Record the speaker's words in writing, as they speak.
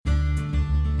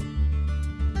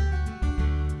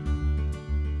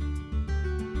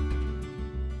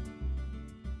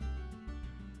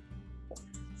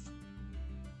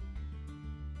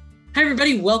Hi,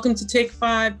 everybody. Welcome to Take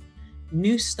 5.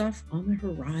 New stuff on the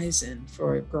horizon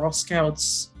for Girl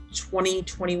Scouts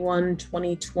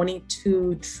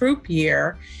 2021-2022 troop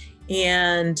year.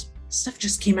 And stuff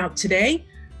just came out today.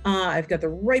 I've got the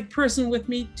right person with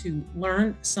me to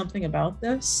learn something about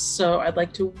this. So I'd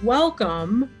like to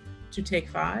welcome to Take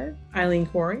 5, Eileen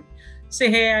Corey. Say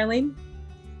hey, Eileen.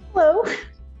 Hello.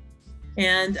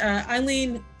 And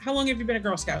Eileen, how long have you been a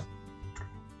Girl Scout?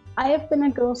 I have been a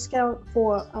Girl Scout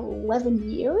for 11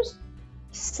 years,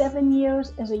 7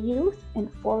 years as a youth,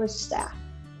 and 4 as staff.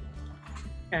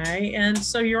 Okay, and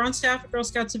so you're on staff at Girl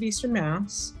Scouts of Eastern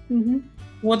Mass. Mm-hmm.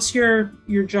 What's your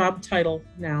job title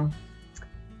now?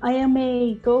 I am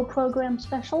a Go Program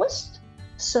Specialist,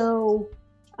 so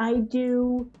I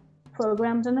do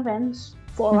programs and events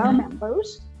for our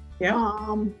members.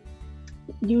 Yeah.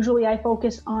 Usually I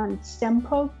focus on STEM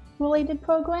related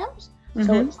programs.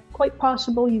 So it's quite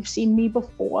possible you've seen me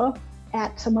before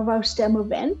at some of our STEM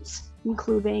events,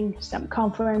 including STEM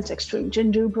Conference, Extreme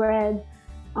Gingerbread,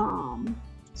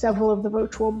 several of the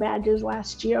virtual badges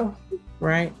last year.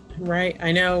 Right.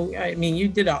 I know. I mean, you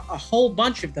did a whole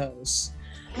bunch of those.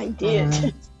 I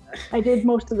did. I did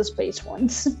most of the space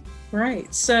ones.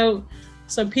 Right. So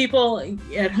people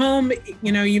at home,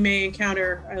 you may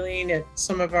encounter Eileen at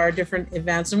some of our different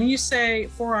events. And when you say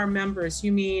for our members,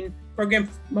 you mean program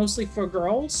mostly for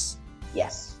girls?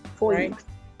 Yes, for youth.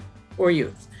 Or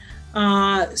youth.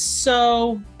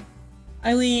 So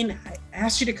Eileen, I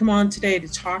asked you to come on today to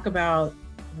talk about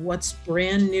what's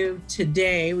brand new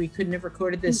today. We couldn't have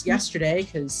recorded this yesterday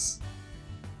because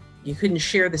you couldn't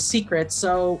share the secret.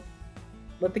 So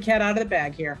let the cat out of the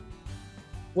bag here.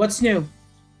 What's new?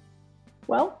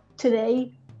 Well,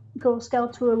 today Girl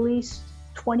Scouts released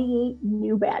 28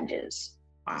 new badges.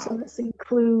 Wow. So this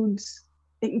includes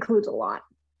a lot,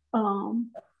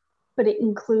 but it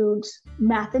includes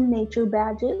math and nature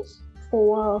badges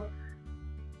for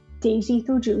Daisy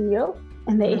through Junior,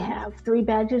 and they have 3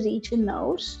 badges each in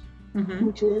those,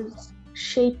 which is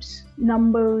shapes,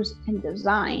 numbers, and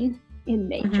design in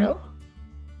nature.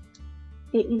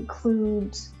 It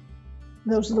includes,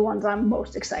 those are the ones I'm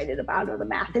most excited about, are the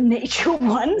math and nature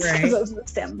ones, because those are the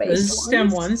STEM-based ones. STEM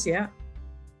ones, yeah.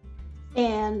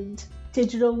 And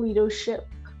digital leadership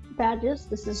badges.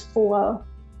 This is for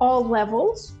all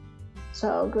levels,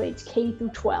 so grades K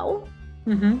through 12,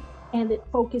 and it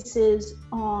focuses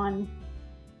on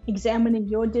examining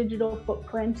your digital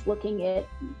footprint, looking at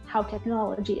how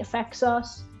technology affects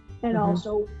us, and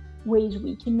also ways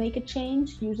we can make a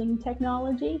change using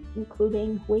technology,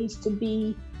 including ways to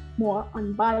be more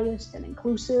unbiased and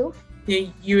inclusive.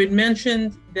 You had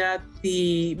mentioned that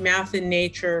the math and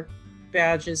nature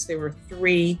badges, there were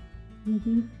 3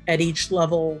 at each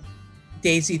level,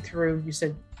 Daisy through, you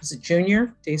said, is it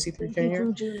junior? Daisy through junior?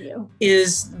 Through junior.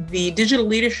 Is the digital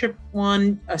leadership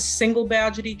one a single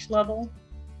badge at each level?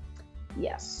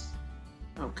 Yes.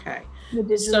 Okay. The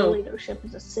digital leadership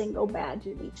is a single badge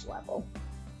at each level.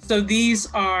 So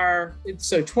these are,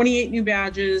 28 new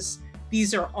badges.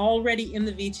 These are already in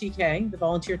the VTK, the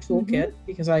Volunteer Toolkit,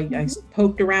 because I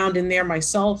poked around in there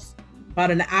myself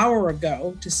about an hour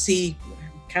ago to see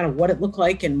kind of what it looked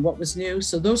like and what was new.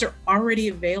 So those are already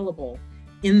available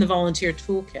in the Volunteer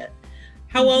Toolkit.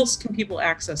 How else can people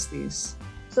access these?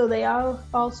 So they are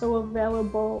also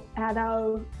available at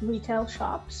our retail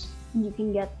shops. You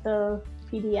can get the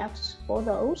PDFs for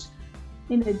those.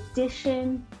 In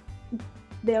addition,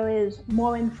 there is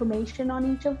more information on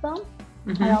each of them.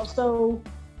 I also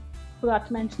forgot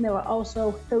to mention there are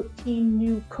also 13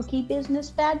 new cookie business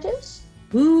badges.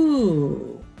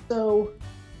 Ooh. So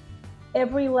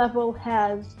every level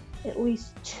has at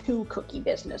least 2 cookie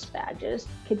business badges.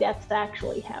 Cadets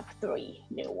actually have 3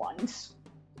 new ones.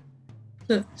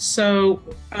 So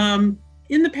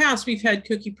in the past, we've had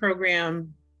cookie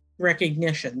program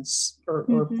recognitions or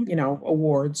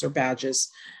awards or badges.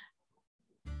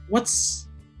 What's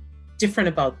different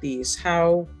about these?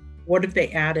 What have they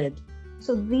added?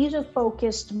 So these are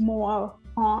focused more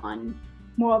on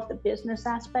more of the business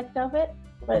aspect of it,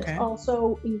 but it's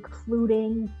also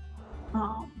including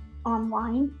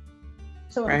online.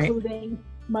 So including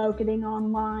marketing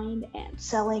online and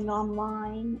selling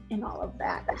online and all of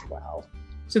that as well.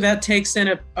 So that takes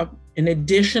in an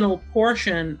additional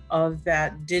portion of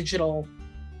that digital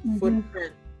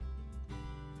footprint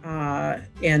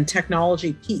and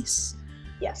technology piece.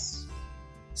 Yes.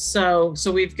 So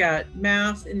we've got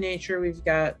math and nature, we've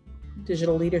got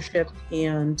digital leadership,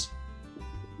 and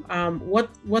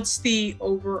what's the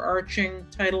overarching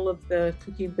title of the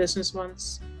cookie business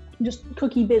ones? Just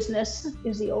cookie business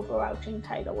is the overarching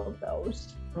title of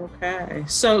those. Okay,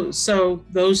 so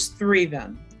those 3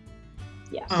 then.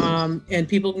 Yes. And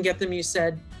people can get them, you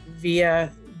said,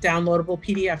 via downloadable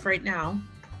PDF right now.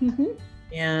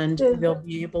 And they'll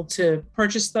be able to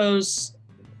purchase those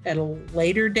at a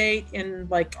later date in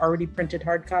like already printed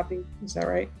hard copy. Is that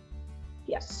right?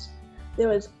 Yes.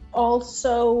 There is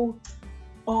also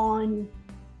on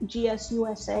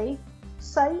GSUSA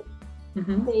site,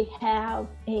 they have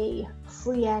a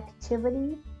free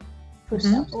activity for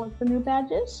several of the new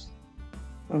badges.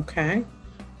 Okay.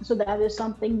 So that is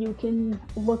something you can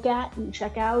look at and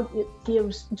check out. It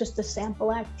gives just a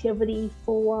sample activity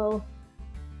for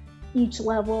each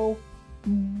level,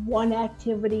 one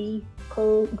activity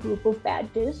per group of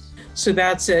badges. So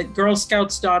that's at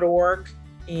girlscouts.org,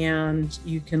 and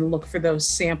you can look for those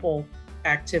sample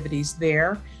activities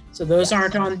there. So those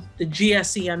aren't on the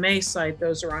GSEMA site,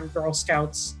 those are on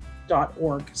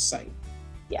girlscouts.org site.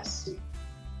 Yes.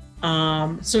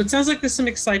 So it sounds like there's some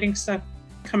exciting stuff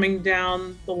coming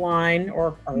down the line,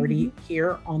 or already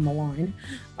here on the line,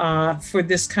 for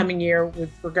this coming year with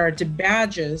regard to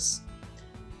badges.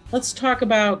 Let's talk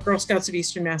about Girl Scouts of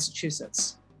Eastern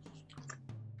Massachusetts.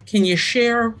 Can you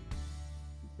share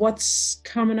what's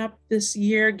coming up this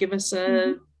year? Give us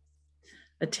a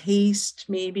taste,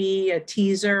 maybe a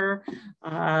teaser.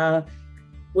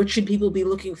 What should people be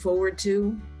looking forward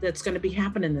to that's going to be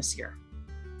happening this year?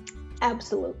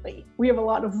 Absolutely. We have a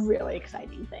lot of really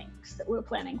exciting things that we're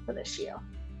planning for this year.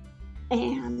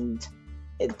 And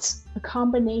it's a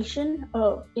combination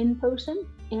of in-person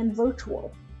and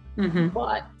virtual.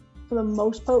 But for the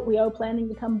most part, we are planning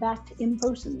to come back to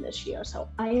in-person this year. So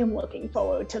I am looking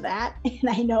forward to that. And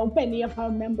I know many of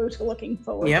our members are looking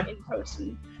forward to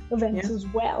in-person events as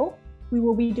well. We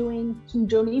will be doing some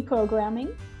journey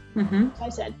programming. As I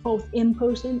said, both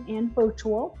in-person and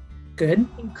virtual. Good.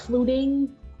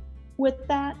 Including with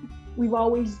that, we've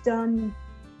always done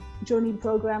journey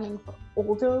programming for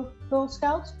older Girl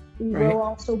Scouts. We will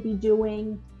also be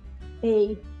doing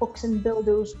a Books and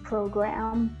Builders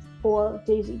program for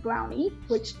Daisy Brownie,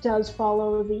 which does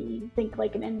follow the Think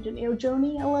Like an Engineer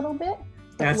journey a little bit.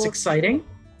 That's exciting.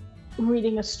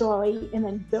 Reading a story and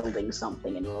then building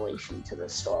something in relation to the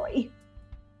story.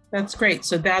 That's great.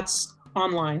 So that's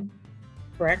online,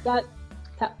 correct? That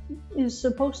is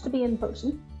supposed to be in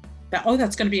person.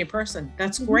 That's going to be in person.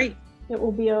 That's great. It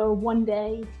will be a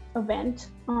one-day event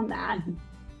on that.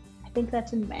 I think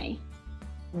that's in May.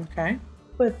 Okay.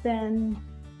 But then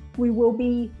we will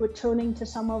be returning to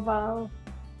some of our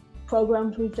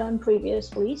programs we've done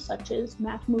previously, such as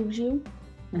Math Moves You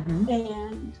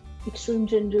and Extreme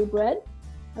Gingerbread.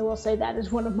 I will say that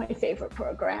is one of my favorite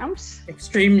programs.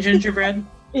 Extreme Gingerbread?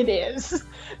 It is,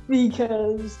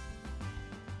 because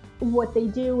what they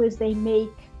do is they make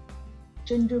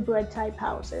gingerbread type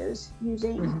houses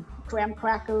using graham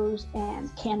crackers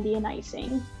and candy and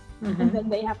icing, and then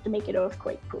they have to make it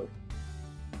earthquake proof.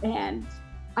 And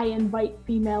I invite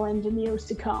female engineers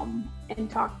to come and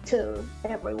talk to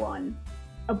everyone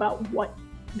about what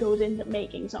goes into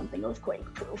making something earthquake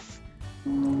proof.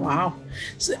 Wow.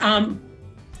 So,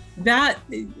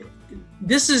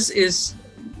 this is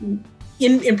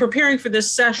in preparing for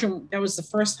this session, that was the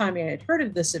first time I had heard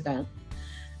of this event.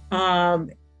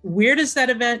 Where does that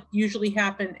event usually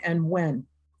happen and when?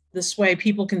 This way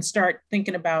people can start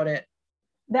thinking about it.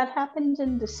 That happens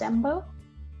in December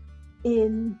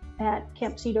at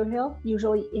Camp Cedar Hill,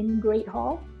 usually in Great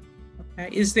Hall. Okay.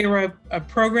 Is there a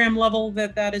program level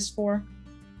that is for?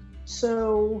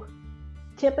 So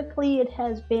typically it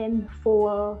has been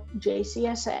for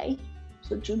JCSA,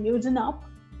 so juniors and up.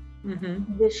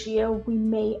 This year we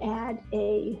may add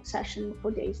a session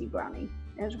for Daisy Brownie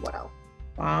as well.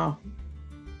 Wow.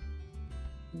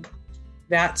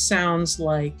 That sounds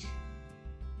like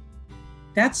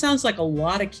a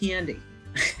lot of candy.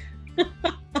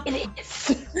 It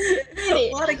is.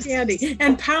 A lot of candy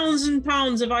and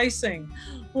pounds of icing.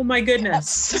 Oh my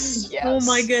goodness. Yes. Oh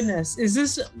my goodness. Is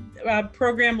this a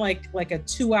program like a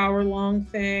 2-hour long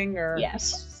thing or?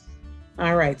 Yes.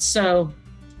 All right. So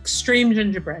Extreme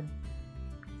Gingerbread.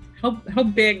 How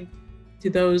big do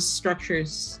those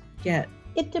structures get?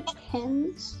 It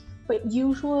depends, but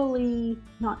usually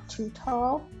not too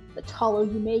tall. The taller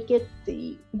you make it,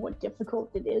 the more difficult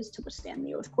it is to withstand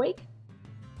the earthquake.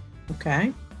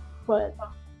 Okay. But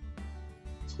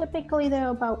typically they're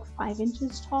about 5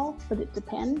 inches tall, but it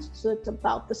depends. So it's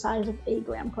about the size of a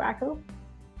graham cracker.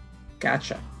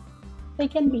 Gotcha. They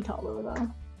can be taller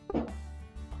though.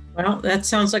 Well, that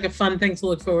sounds like a fun thing to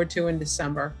look forward to in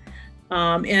December.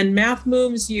 And Math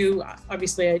Moves You,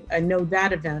 obviously I know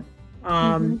that event.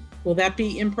 Will that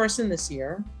be in person this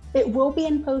year? It will be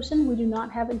in person. We do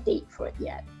not have a date for it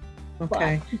yet.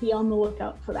 Okay. But be on the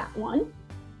lookout for that one.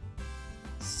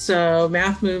 So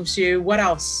math moves you. What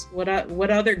else? What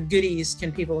other goodies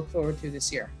can people look forward to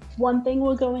this year? One thing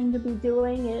we're going to be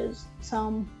doing is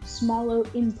some smaller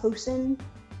in-person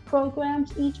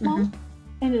programs each month,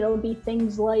 and it'll be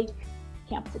things like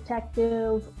Camp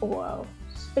Detective or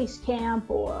Space Camp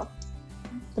or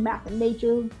the Math and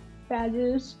Nature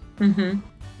badges.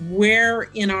 Where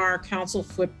in our council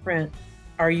footprint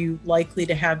are you likely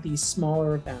to have these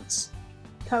smaller events?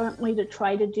 Currently, to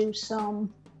try to do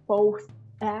some both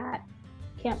at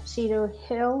Camp Cedar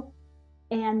Hill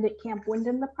and at Camp Wind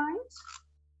in the Pines.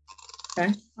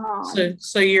 Okay.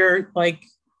 So you're like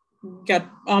got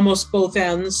almost both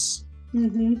ends.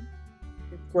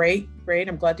 Great.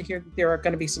 I'm glad to hear that there are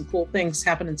going to be some cool things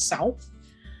happening south.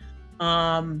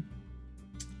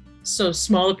 So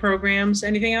smaller programs.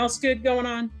 Anything else good going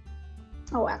on?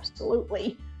 Oh,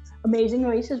 absolutely. Amazing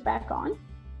Race is back on.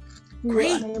 We were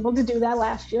Great. unable to do that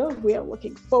last year. We are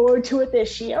looking forward to it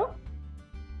this year.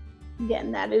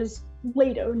 Again, that is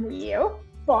later in the year,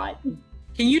 but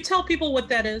Can you tell people what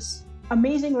that is?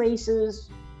 Amazing Race is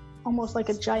almost like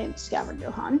a giant scavenger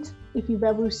hunt. If you've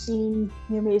ever seen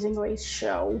the Amazing Race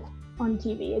show on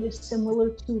TV, it is similar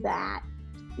to that,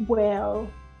 where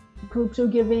groups are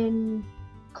given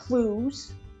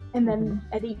clues, and then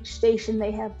at each station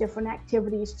they have different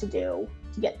activities to do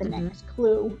to get the next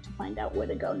clue to find out where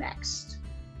to go next.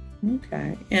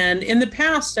 Okay. And in the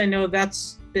past, I know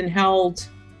that's been held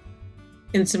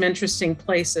in some interesting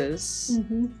places.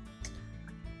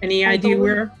 Any idea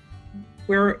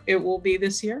where it will be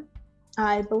this year?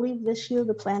 I believe this year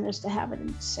the plan is to have it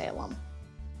in Salem.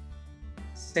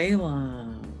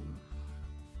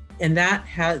 And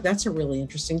that's a really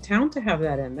interesting town to have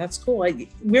that in. That's cool.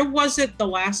 Where was it the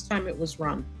last time it was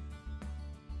run?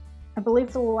 I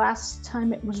believe the last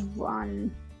time it was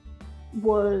run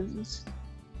was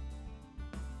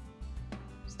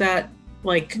that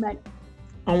like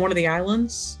on one of the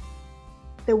islands?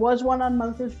 There was one on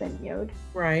Martha's Vineyard.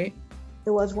 Right.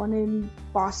 There was one in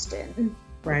Boston.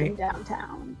 Right. In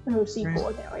downtown, or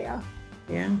Seaport area.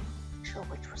 Yeah. I'm not sure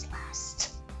which was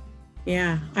last.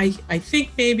 Yeah. I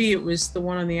think maybe it was the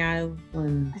one on the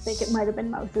island. I think it might have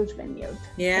been Martha's Vineyard.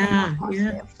 Yeah.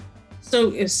 Yeah.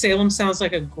 So if Salem sounds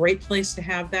like a great place to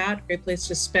have that, great place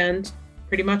to spend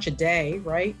pretty much a day,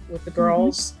 right? With the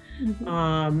girls,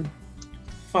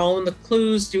 following the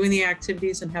clues, doing the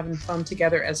activities, and having fun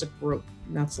together as a group.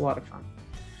 And that's a lot of fun.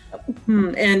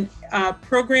 And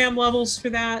program levels for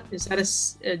that, is that a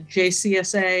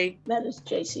JCSA? That is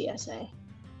JCSA.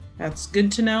 That's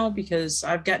good to know because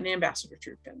I've got an ambassador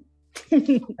troop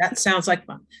in. That sounds like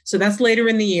fun. So that's later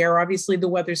in the year. Obviously, the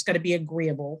weather's got to be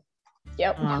agreeable.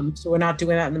 Yep. So we're not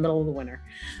doing that in the middle of the winter.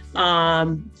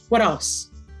 What else?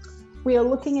 We are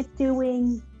looking at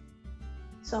doing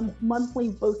some monthly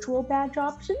virtual badge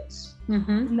options.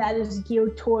 And that is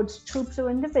geared towards troops or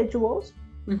individuals.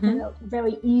 A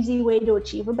very easy way to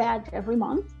achieve a badge every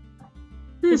month.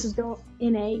 This is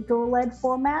in a girl-led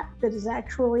format that is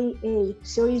actually a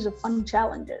series of fun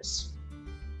challenges.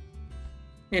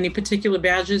 Any particular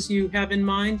badges you have in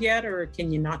mind yet, or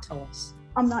can you not tell us?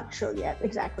 I'm not sure yet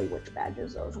exactly which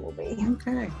badges those will be.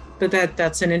 Okay, but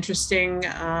that's an interesting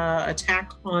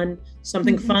attack on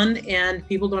something fun, and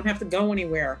people don't have to go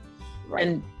anywhere. Right.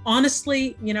 And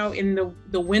honestly, in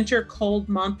the winter cold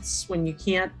months when you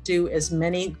can't do as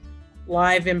many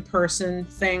live in-person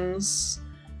things,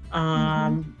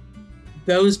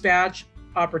 those badge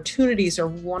opportunities are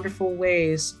wonderful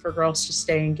ways for girls to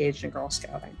stay engaged in Girl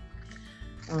Scouting.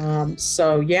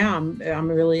 So yeah, I'm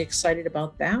really excited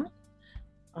about that.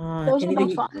 Those will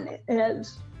be fun.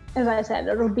 As I said,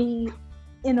 it'll be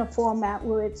in a format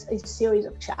where it's a series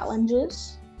of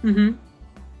challenges.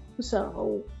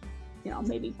 So,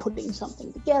 maybe putting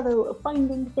something together or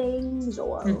finding things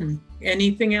or...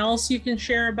 Anything else you can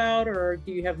share about, or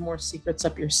do you have more secrets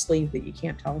up your sleeve that you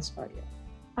can't tell us about yet?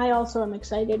 I also am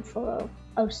excited for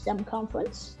our STEM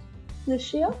conference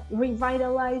this year,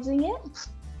 revitalizing it.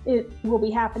 It will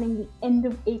be happening the end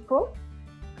of April.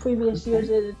 Previous years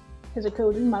it has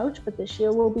occurred in March, but this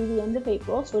year will be the end of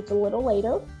April, so it's a little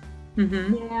later.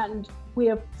 And we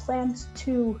have plans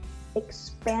to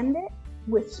expand it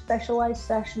with specialized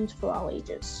sessions for all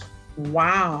ages.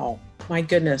 Wow, my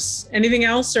goodness. Anything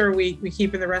else, or are we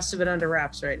keeping the rest of it under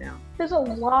wraps right now? There's a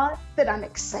lot that I'm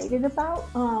excited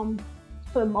about.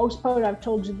 For the most part, I've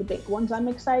told you the big ones I'm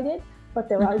excited, but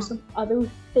there are some other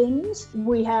things.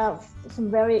 We have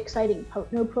some very exciting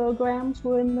partner programs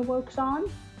we're in the works on.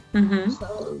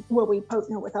 So where we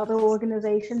partner with other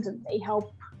organizations and they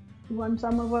help run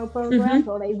some of our programs,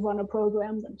 or they run a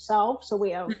program themselves. So we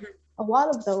have a lot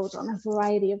of those on a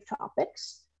variety of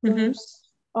topics. There's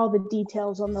all the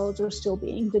details on those are still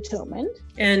being determined.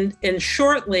 And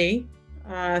shortly,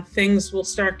 things will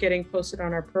start getting posted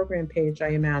on our program page, I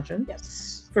imagine.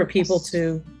 Yes. For people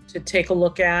to take a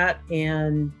look at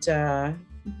and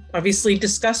obviously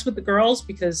discuss with the girls,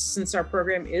 because since our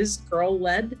program is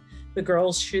girl-led, the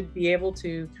girls should be able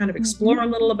to kind of explore a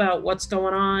little about what's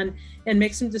going on and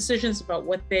make some decisions about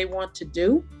what they want to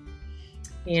do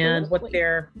and what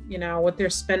they're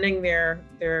spending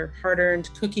their hard-earned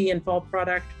cookie and fall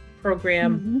product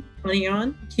program money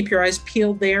on. Keep your eyes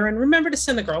peeled there, and remember to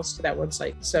send the girls to that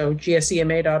website. So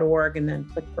gsema.org and then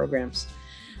click programs.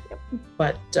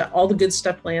 But all the good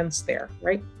stuff lands there,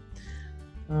 right?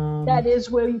 That is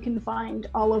where you can find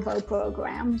all of our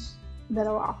programs that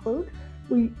are offered.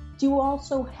 We do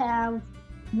also have,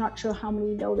 I'm not sure how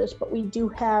many know this, but we do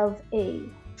have a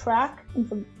track. And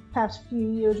for the past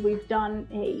few years, we've done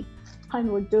a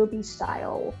Pinewood Derby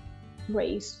style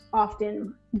race,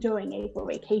 often during April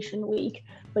vacation week.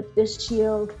 But this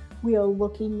year, we are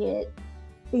looking at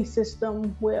a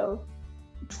system where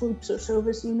troops or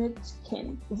service units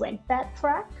can rent that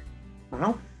track.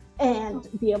 Wow. And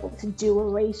be able to do a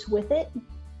race with it.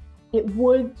 It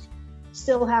would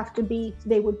still have to be,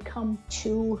 they would come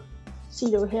to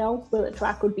Cedar Hill where the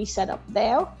track would be set up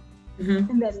there,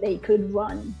 and then they could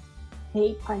run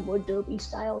a Pinewood Derby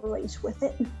style race with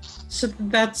it. So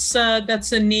that's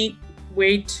a neat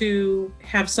way to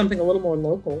have something a little more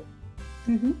local,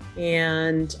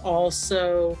 and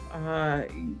also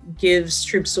gives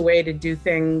troops a way to do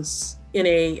things in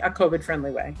a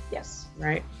COVID-friendly way. Yes.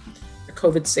 Right. A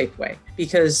COVID-safe way,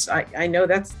 because I know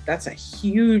that's a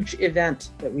huge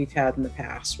event that we've had in the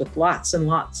past with lots and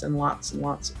lots and lots and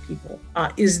lots of people.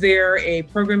 Is there a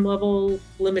program level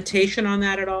limitation on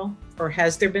that at all, or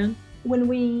has there been? When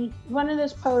we run it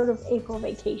as part of April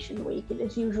vacation week, it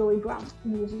is usually Browns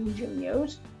and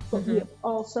juniors, but we have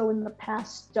also in the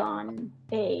past done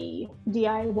a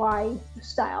DIY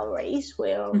style race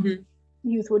where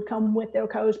youth would come with their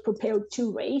cars prepared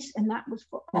to race, and that was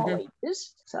for all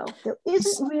ages. So there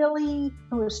isn't really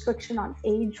a restriction on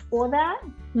age for that.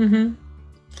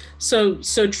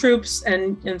 So troops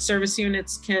and service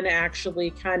units can actually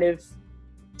kind of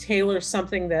tailor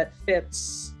something that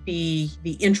fits the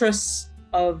interests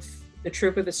of the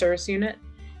troop or the service unit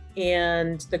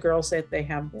and the girls that they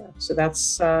have there. So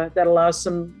that's that allows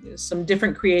some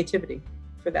different creativity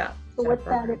for that. So with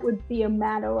that, it would be a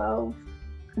matter of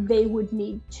they would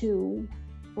need to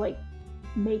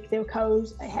make their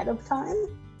cars ahead of time,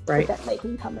 right? So that they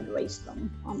can come and race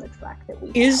them on the track that we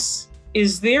have.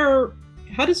 Is there?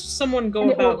 How does someone go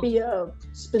and about it will be a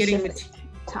specific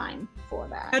time for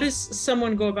that? How does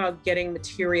someone go about getting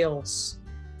materials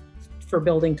for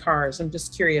building cars? I'm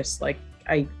just curious.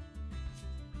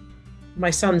 My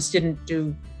sons didn't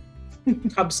do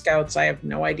Cub Scouts. I have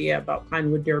no idea about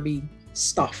Pinewood Derby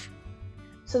stuff.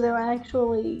 So there are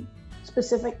actually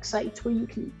specific sites where you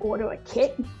can order a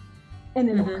kit, and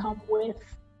it'll come with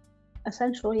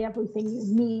essentially everything you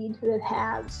need that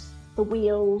has the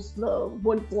wheels, the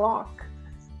wood block.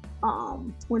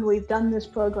 When we've done this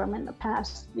program in the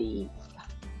past, the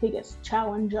biggest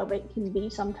challenge of it can be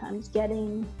sometimes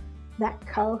getting that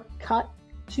car cut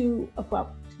to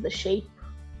the shape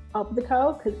of the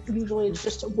car, because usually it's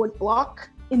just a wood block,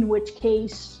 in which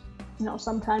case,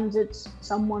 sometimes it's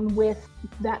someone with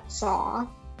that saw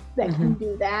that can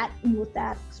do that and with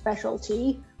that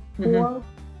specialty, or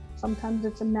sometimes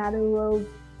it's a matter of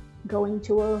going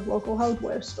to a local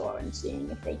hardware store and seeing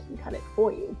if they can cut it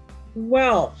for you.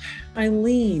 Well,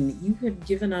 Eileen, you have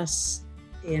given us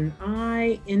an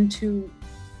eye into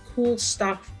cool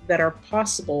stuff that are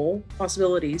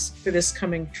possibilities for this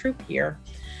coming troop here.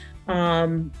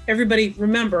 Everybody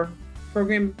remember,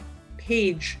 program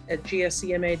page at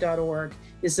gsema.org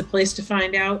is the place to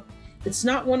find out. It's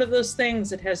not one of those things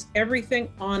that has everything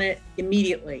on it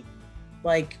immediately,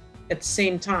 like at the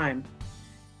same time.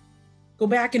 Go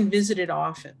back and visit it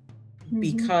often,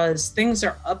 because things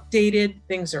are updated,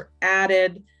 things are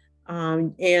added,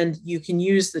 and you can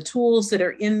use the tools that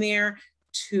are in there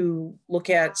to look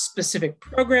at specific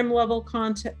program level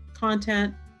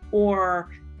content or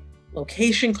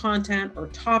location content or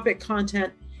topic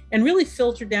content, and really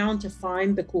filter down to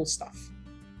find the cool stuff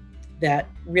that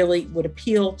really would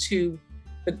appeal to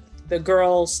the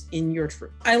girls in your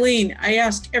troop. Eileen, I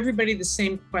ask everybody the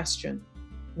same question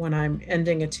when I'm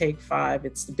ending a Take 5.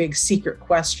 It's the big secret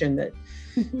question that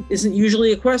isn't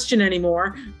usually a question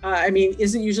anymore.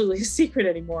 Isn't usually a secret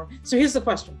anymore. So here's the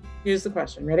question.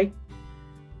 Ready?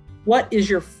 What is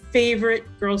your favorite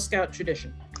Girl Scout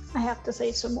tradition? I have to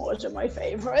say s'mores are my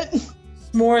favorite.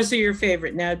 S'mores are your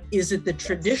favorite. Now, is it the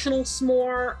traditional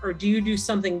s'more, or do you do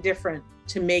something different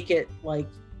to make it like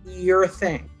your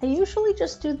thing? I usually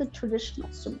just do the traditional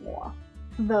s'more,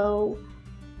 though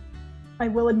I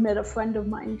will admit a friend of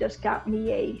mine just got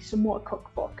me a s'more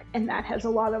cookbook, and that has a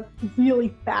lot of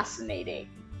really fascinating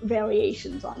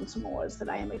variations on s'mores that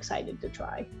I am excited to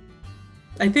try.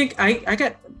 I think I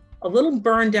got a little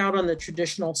burned out on the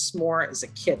traditional s'more as a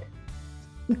kid.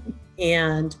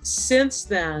 And since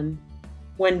then,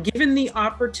 when given the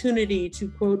opportunity to,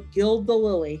 quote, gild the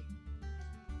lily,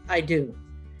 I do.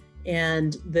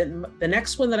 And then the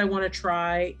next one that I want to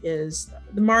try is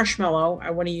the marshmallow. I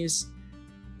want to use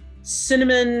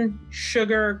cinnamon,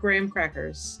 sugar, graham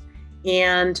crackers,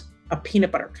 and a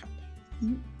peanut butter cup.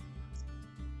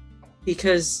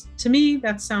 Because to me,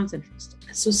 that sounds interesting.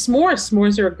 So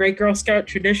s'mores are a great Girl Scout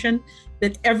tradition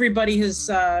that everybody has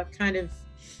kind of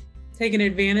taken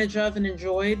advantage of and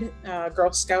enjoyed,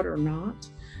 Girl Scout or not.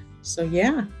 So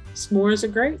yeah, s'mores are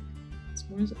great.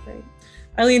 S'mores are great.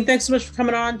 Eileen, thanks so much for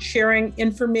coming on, sharing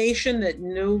information that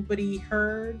nobody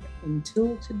heard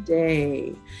until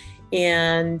today,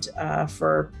 and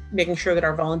for making sure that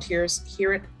our volunteers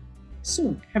hear it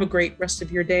soon. Have a great rest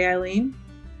of your day, Eileen.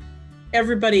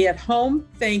 Everybody at home,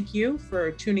 thank you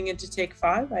for tuning in to Take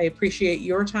 5. I appreciate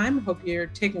your time. I hope you're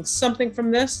taking something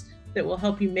from this that will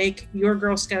help you make your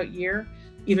Girl Scout year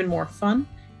even more fun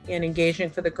and engaging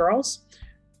for the girls.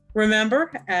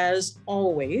 Remember, as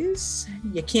always,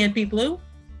 you can't be blue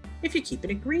if you're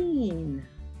keeping it green.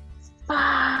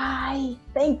 Bye.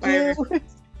 Thank you.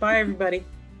 Bye, everybody.